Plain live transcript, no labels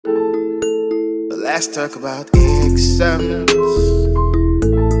Let's talk about exams,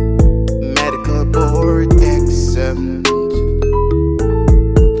 medical board exams,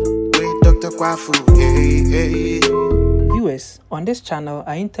 with Dr. Kwafu. Viewers, on this channel,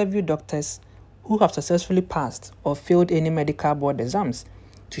 I interview doctors who have successfully passed or failed any medical board exams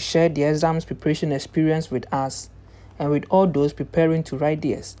to share their exams preparation experience with us and with all those preparing to write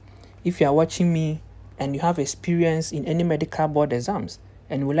theirs. If you are watching me and you have experience in any medical board exams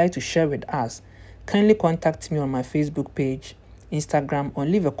and would like to share with us, kindly contact me on my Facebook page, Instagram, or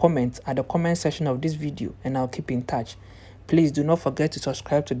leave a comment at the comment section of this video and I'll keep in touch. Please do not forget to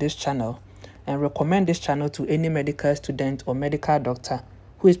subscribe to this channel and recommend this channel to any medical student or medical doctor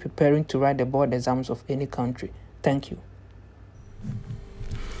who is preparing to write the board exams of any country. Thank you.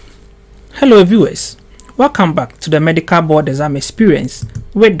 Hello viewers, welcome back to the medical board exam experience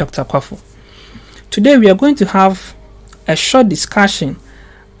with Dr. Kwafu. Today we are going to have a short discussion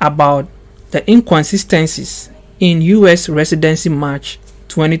about the inconsistencies in US Residency Match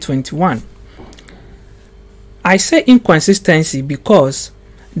 2021. I say inconsistency because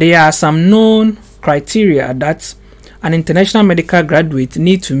there are some known criteria that an international medical graduate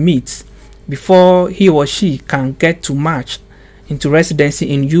needs to meet before he or she can get to match into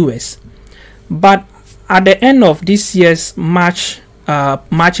residency in US. But at the end of this year's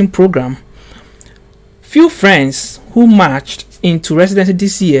matching program, few friends who matched into residency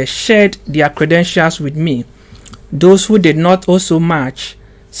this year shared their credentials with me. Those who did not also match,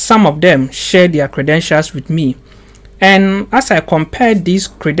 some of them shared their credentials with me. And as I compared these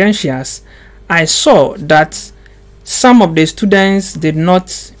credentials, I saw that some of the students did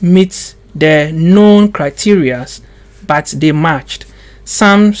not meet the known criteria, but they matched.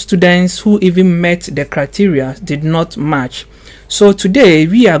 Some students who even met the criteria did not match. So today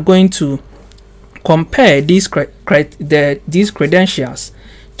we are going to compare these credentials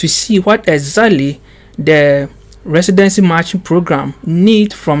to see what exactly the residency matching program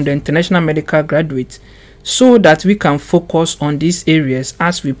need from the international medical graduate, so that we can focus on these areas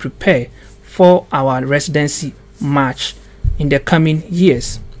as we prepare for our residency match in the coming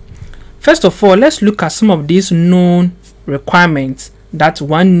years. First of all, let's look at some of these known requirements that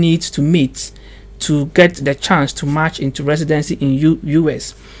one needs to meet to get the chance to match into residency in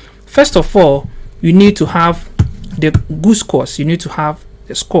US. First of all, you need to have the good scores. You need to have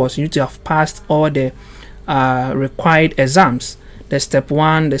the scores. You need to have passed all the required exams, the step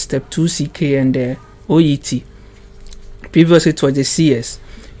 1, the step 2 CK, and the OET. Previously it was the CS.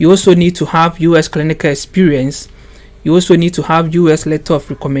 You also need to have US clinical experience. You also need to have US letter of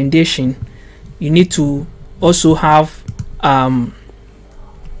recommendation. You need to also have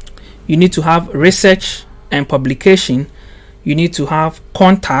research and publication. You need to have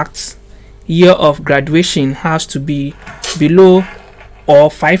contacts. Year of graduation has to be below or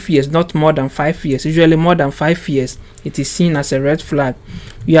 5 years, not more than 5 years. Usually more than 5 years, it is seen as a red flag.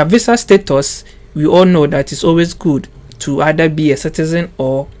 You have visa status. We all know that it's always good to either be a citizen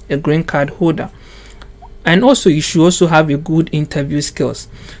or a green card holder. And also you should also have a good interview skills.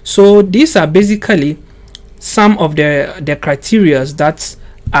 So these are basically some of the criteria that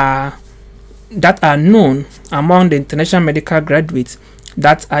are known among the international medical graduates,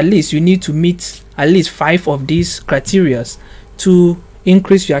 that at least you need to meet at least 5 of these criteria to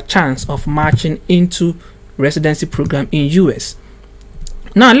increase your chance of matching into residency program in US.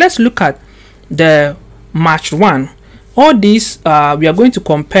 Now let's look at the match 1. All these we are going to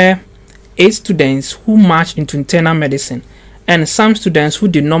compare 8 students who matched into internal medicine and some students who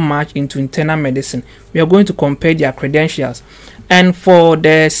did not match into internal medicine. We are going to compare their credentials, and for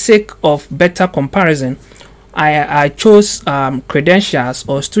the sake of better comparison, I chose credentials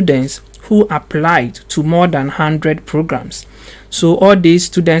or students who applied to more than 100 programs. So all these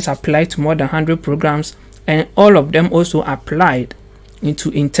students applied to more than 100 programs, and all of them also applied into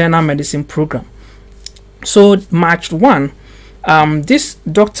internal medicine program. So match 1, this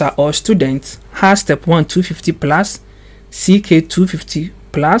doctor or student has step 1 250 plus, CK 250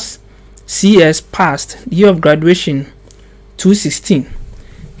 plus, CS passed, year of graduation 216.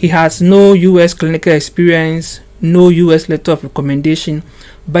 He has no US clinical experience, no US letter of recommendation,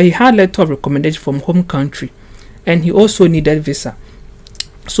 but he had letter of recommendation from home country, and he also needed visa.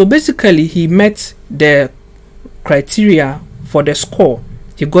 So basically he met the criteria for the score.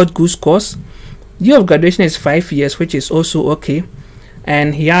 He got good scores. Year of graduation is 5 years, which is also okay,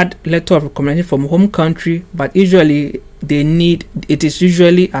 and he had letter of recommendation from home country, but usually it is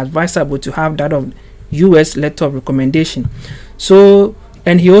usually advisable to have that of US letter of recommendation. So,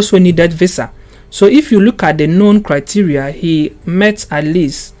 and he also needed visa. So if you look at the known criteria, he met at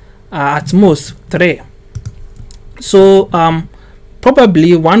least at most 3. So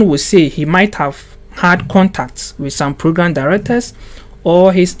probably one would say he might have had contacts with some program directors,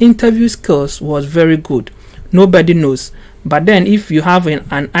 or his interview skills was very good. Nobody knows. But then if you have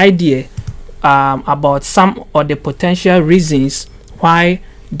an idea about some of the potential reasons why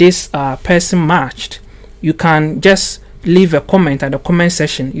this person matched, you can just leave a comment at the comment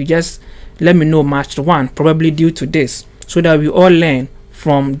section. You just let me know matched 1, probably due to this, so that we all learn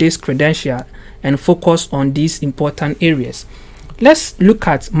from this credential and focus on these important areas. Let's look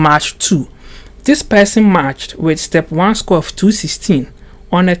at match 2. This person matched with step 1 score of 216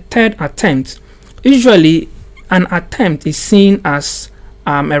 on a 3rd attempt. Usually an attempt is seen as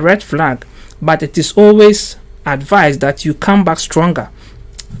a red flag, but it is always advised that you come back stronger.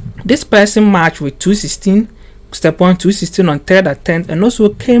 This person matched with 216, step 1 216 on 3rd attempt, and also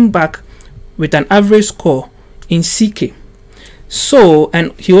came back with an average score in CK. So,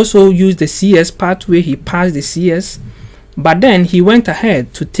 and he also used the CS pathway. He passed the CS, but then he went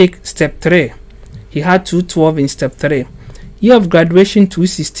ahead to take step 3. He had 212 in step 3. Year of graduation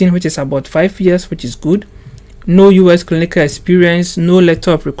 216, which is about 5 years, which is good. No US clinical experience, no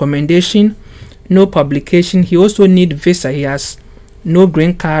letter of recommendation, no publication. He also need visa. He has no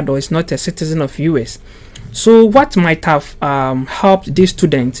green card or is not a citizen of US. So what might have helped this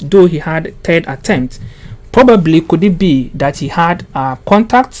student, though he had 3rd attempt, probably could it be that he had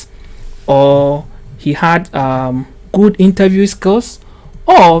contacts, or he had good interview skills,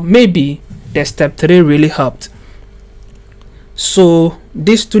 or maybe the step 3 really helped. So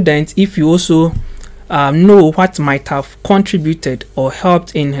this student, if you also know what might have contributed or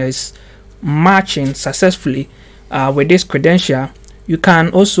helped in his matching successfully with this credential, you can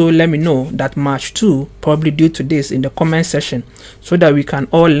also let me know that match 2 probably due to this in the comment section, so that we can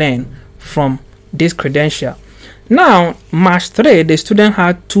all learn from this credential. Now match 3, the student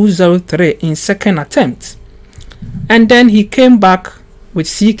had 203 in 2nd attempt, and then he came back with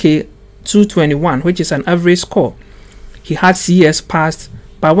CK 221, which is an average score. He had CS passed,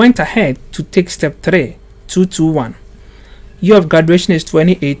 but went ahead to take step 3 221. Year of graduation is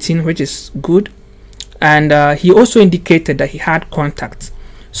 2018, which is good, and he also indicated that he had contacts.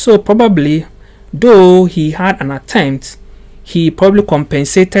 So probably, though he had an attempt, he probably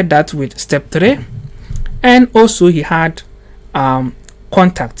compensated that with step 3, and also he had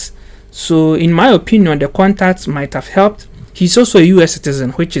contacts. So in my opinion, the contacts might have helped. He's also a US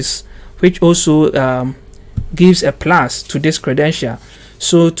citizen, which also gives a plus to this credential.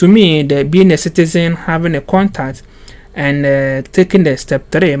 So to me, being a citizen, having a contact, and taking the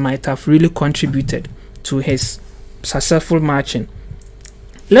step 3 might have really contributed to his successful matching.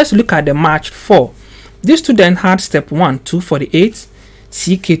 Let's look at the match 4. This student had step 1 248,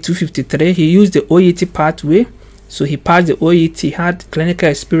 CK 253. He used the OET pathway, so he passed the OET. He had clinical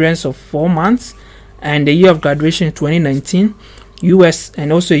experience of 4 months, and the year of graduation 2019, US,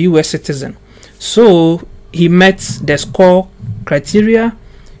 and also US citizen. So he met the score criteria,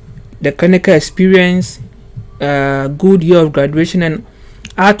 the clinical experience, good year of graduation, and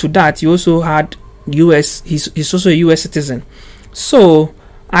add to that he also had US. He's also a US citizen. So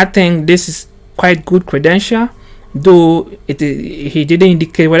I think this is quite good credential, though he didn't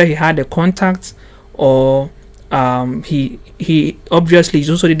indicate whether he had a contact, or he obviously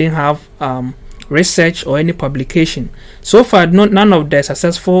also didn't have research or any publication. So far, none of the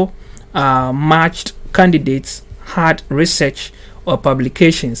successful matched candidates had research or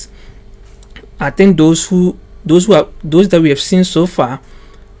publications. I think those that we have seen so far,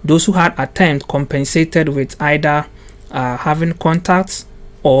 those who had attempts compensated with either having contacts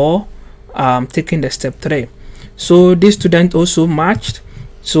or taking the step 3. So this student also matched.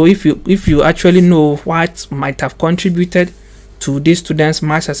 So if you actually know what might have contributed to these students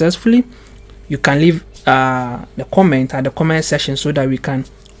match successfully, you can leave the comment at the comment section, so that we can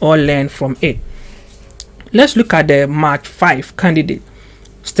all learn from it. Let's look at the match 5 candidate.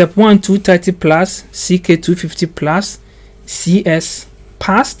 Step 1 230 plus, CK 250 plus, CS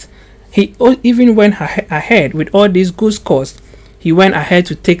passed. He even went ahead with all these good scores. He went ahead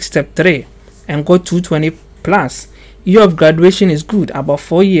to take step 3 and got 220 plus. Year of graduation is good, about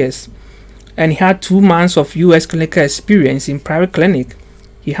 4 years, and he had 2 months of US clinical experience in private clinic.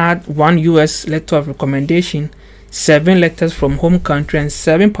 He had 1 US letter of recommendation, 7 letters from home country, and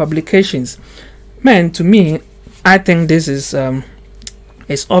 7 publications. Man, to me, I think this is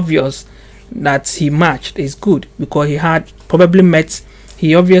it's obvious that he matched. Is good, because he had probably met,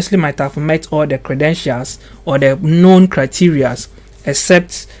 he obviously might have met all the credentials or the known criteria,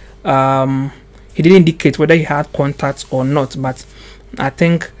 except he didn't indicate whether he had contacts or not. But I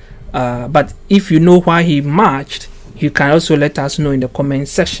think but if you know why he matched, you can also let us know in the comment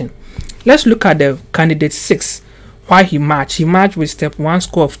section. Let's look at the candidate 6, why he matched. He matched with step 1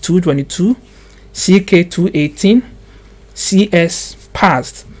 score of 222, CK 218, CS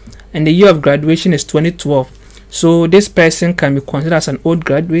passed, and the year of graduation is 2012. So this person can be considered as an old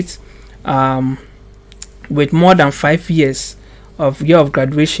graduate with more than 5 years of year of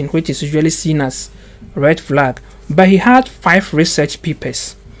graduation, which is usually seen as red flag. But he had 5 research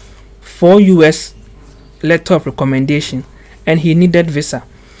papers, 4 US letter of recommendation, and he needed visa.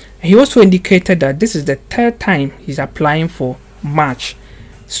 He also indicated that this is the 3rd time he's applying for match.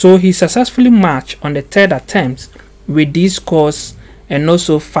 So he successfully matched on the 3rd attempt with these scores and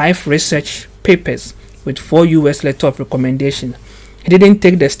also 5 research papers with 4 US letter of recommendation. He didn't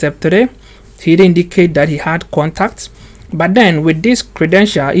take the step 3. He didn't indicate that he had contacts. But then with this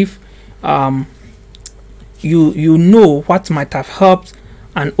credential, if you know what might have helped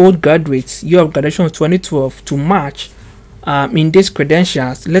an old graduate year of graduation of 2012 to match in these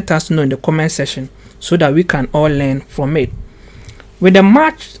credentials, let us know in the comment section so that we can all learn from it. With the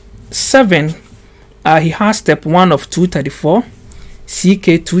March 7, he has step 1 of 234,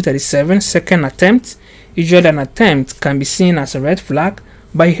 CK 237, second attempt. Usually an attempt can be seen as a red flag,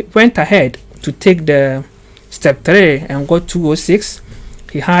 but he went ahead to take the step 3 and got 206.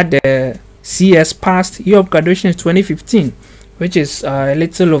 He had the CS passed. Year of graduation is 2015, which is a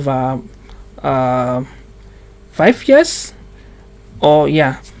little over 5 years. Or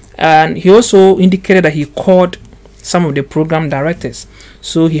yeah, and he also indicated that he called some of the program directors,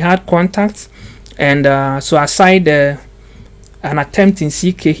 so he had contacts. And so aside an attempt in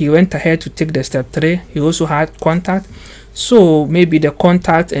CK, he went ahead to take the step 3. He also had contact, so maybe the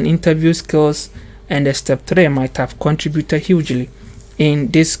contact and interview skills and the step 3 might have contributed hugely in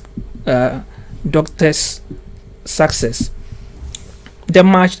this doctor's success. The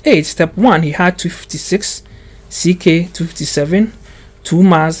March 8, step 1, he had 256, CK 257, 2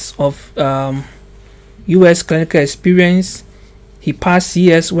 months of US clinical experience. He passed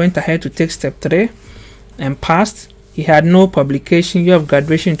CS, went ahead to take step 3 and passed. He had no publication, year of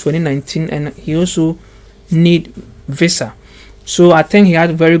graduation 2019, and he also need visa. So I think he had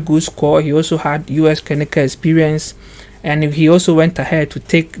a very good score. He also had US clinical experience, and he also went ahead to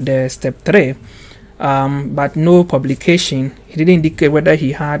take the step 3, but no publication. He didn't indicate whether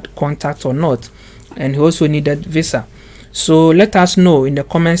he had contact or not, and he also needed visa. So let us know in the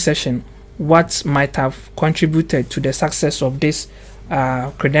comment section what might have contributed to the success of this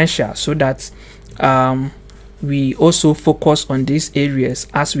credential, so that we also focus on these areas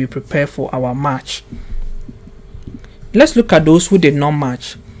as we prepare for our match. Let's look at those who did not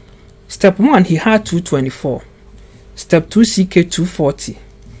match. Step 1, he had 224. Step 2, CK 240.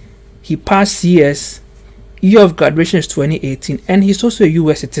 He passed CS. Year of graduation is 2018, and he's also a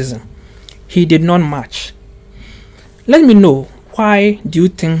US citizen. He did not match. Let me know, why do you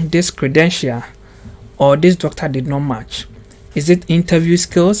think this credential or this doctor did not match? Is it interview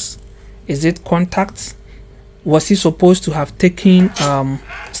skills? Is it contacts? Was he supposed to have taken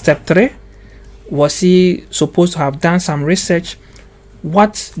step 3? Was he supposed to have done some research?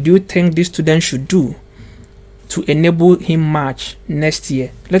 What do you think this student should do to enable him match next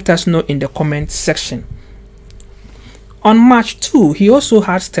year? Let us know in the comment section. On March 2, he also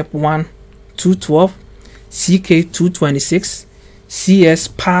had step 1, 212, CK 226, CS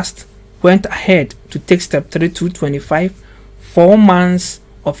passed, went ahead to take step 3, 225, 4 months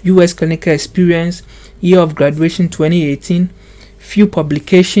of US clinical experience, year of graduation 2018, few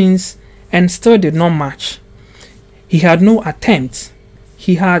publications, and still did not match. He had no attempt.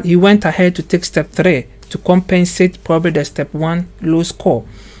 He went ahead to take step 3 to compensate probably the step 1 low score.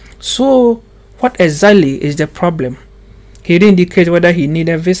 So what exactly is the problem? He didn't indicate whether he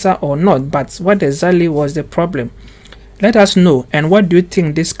needed a visa or not, but what exactly was the problem? Let us know, and what do you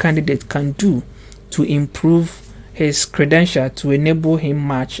think this candidate can do to improve his credential to enable him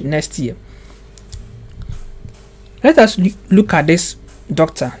match next year? Let us look at this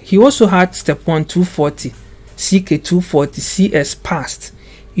doctor. He also had step 1, 240, CK 240, CS passed,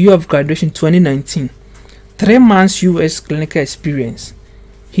 year of graduation 2019, 3 months US clinical experience.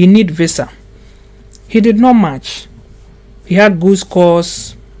 He need visa. He did not match. He had good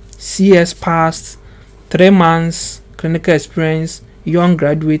scores, CS passed, 3 months clinical experience, young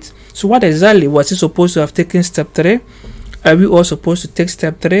graduate. So what exactly was he supposed to have taken step 3? Are we all supposed to take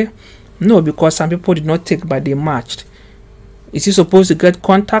step 3? No, because some people did not take, but they matched. Is he supposed to get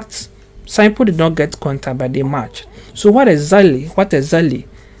contacts? Some people did not get contact, but they matched. So what exactly?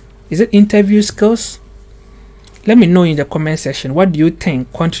 Is it interview skills? Let me know in the comment section. What do you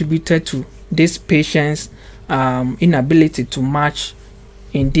think contributed to this patient's inability to match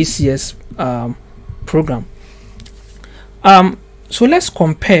in this year's program? So let's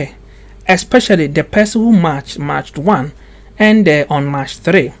compare, especially the person who matched 1 and on March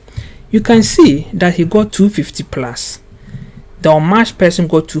 3. you can see that he got 250 plus. The unmatched person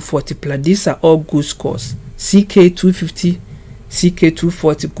got 240 plus. These are all good scores. CK 250, CK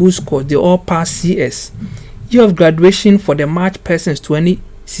 240, good scores. They all pass CS. Year of graduation for the matched person is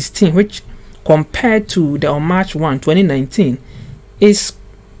 2016, which compared to the unmatched one 2019 is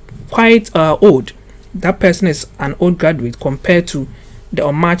quite old. That person is an old graduate compared to the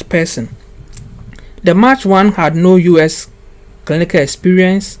unmatched person. The matched one had no US clinical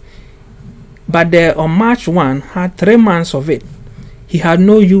experience, but the unmatched one had 3 months of it. He had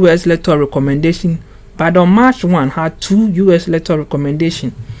no US letter of recommendation, but the unmatched one had 2 US letter of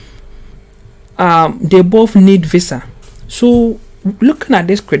recommendation. They both need visa. So looking at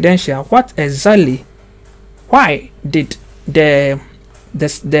this credential, what exactly, why did the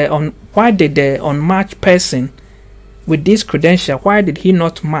unmatched person with this credential, why did he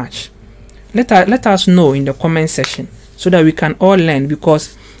not match? Let us know in the comment section so that we can all learn,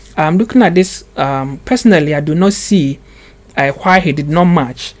 because looking at this, personally I do not see why he did not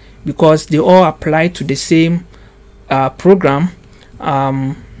match, because they all apply to the same program,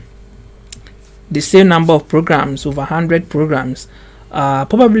 the same number of programs, over 100 programs.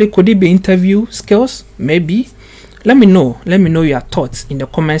 Probably could it be interview skills? Maybe. Let me know your thoughts in the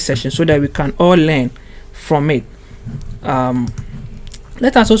comment section so that we can all learn from it.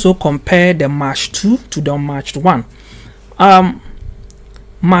 Let us also compare the match 2 to the unmatched one.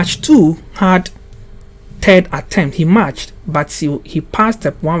 Match 2 had 3rd attempt. He matched, but he passed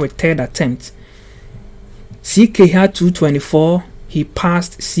step 1 with 3rd attempt. CK had 224. He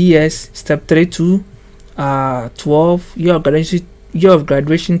passed CS step 3 to 12. Year of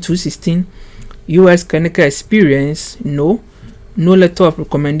graduation 216. US clinical experience, no letter of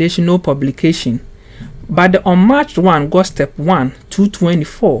recommendation, no publication. But the unmatched one got step 1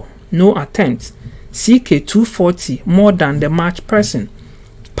 224, no attempts. CK 240, more than the matched person.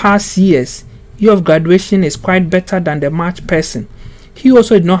 Pass CS. Year of graduation is quite better than the matched person. He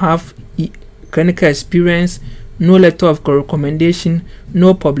also did not have clinical experience, no letter of recommendation,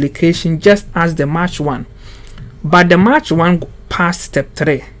 no publication, just as the matched one. But the matched one passed step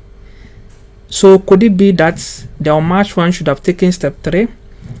 3. So could it be that the unmatched one should have taken step 3?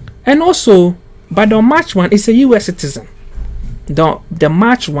 And also, but the unmatched one is a US citizen. The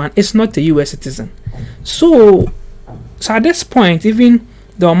matched one is not a US citizen. So at this point, even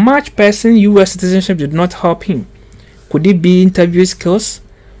the unmatched person US citizenship did not help him. Could it be interview skills?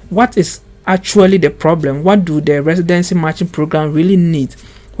 What is actually the problem? What do the residency matching program really need?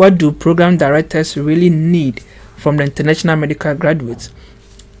 What do program directors really need from the international medical graduates?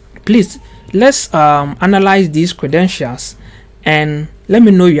 Please, let's analyze these credentials and let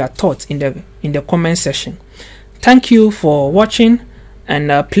me know your thoughts in the comment section. Thank you for watching,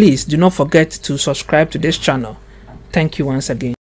 and please do not forget to subscribe to this channel. Thank you once again.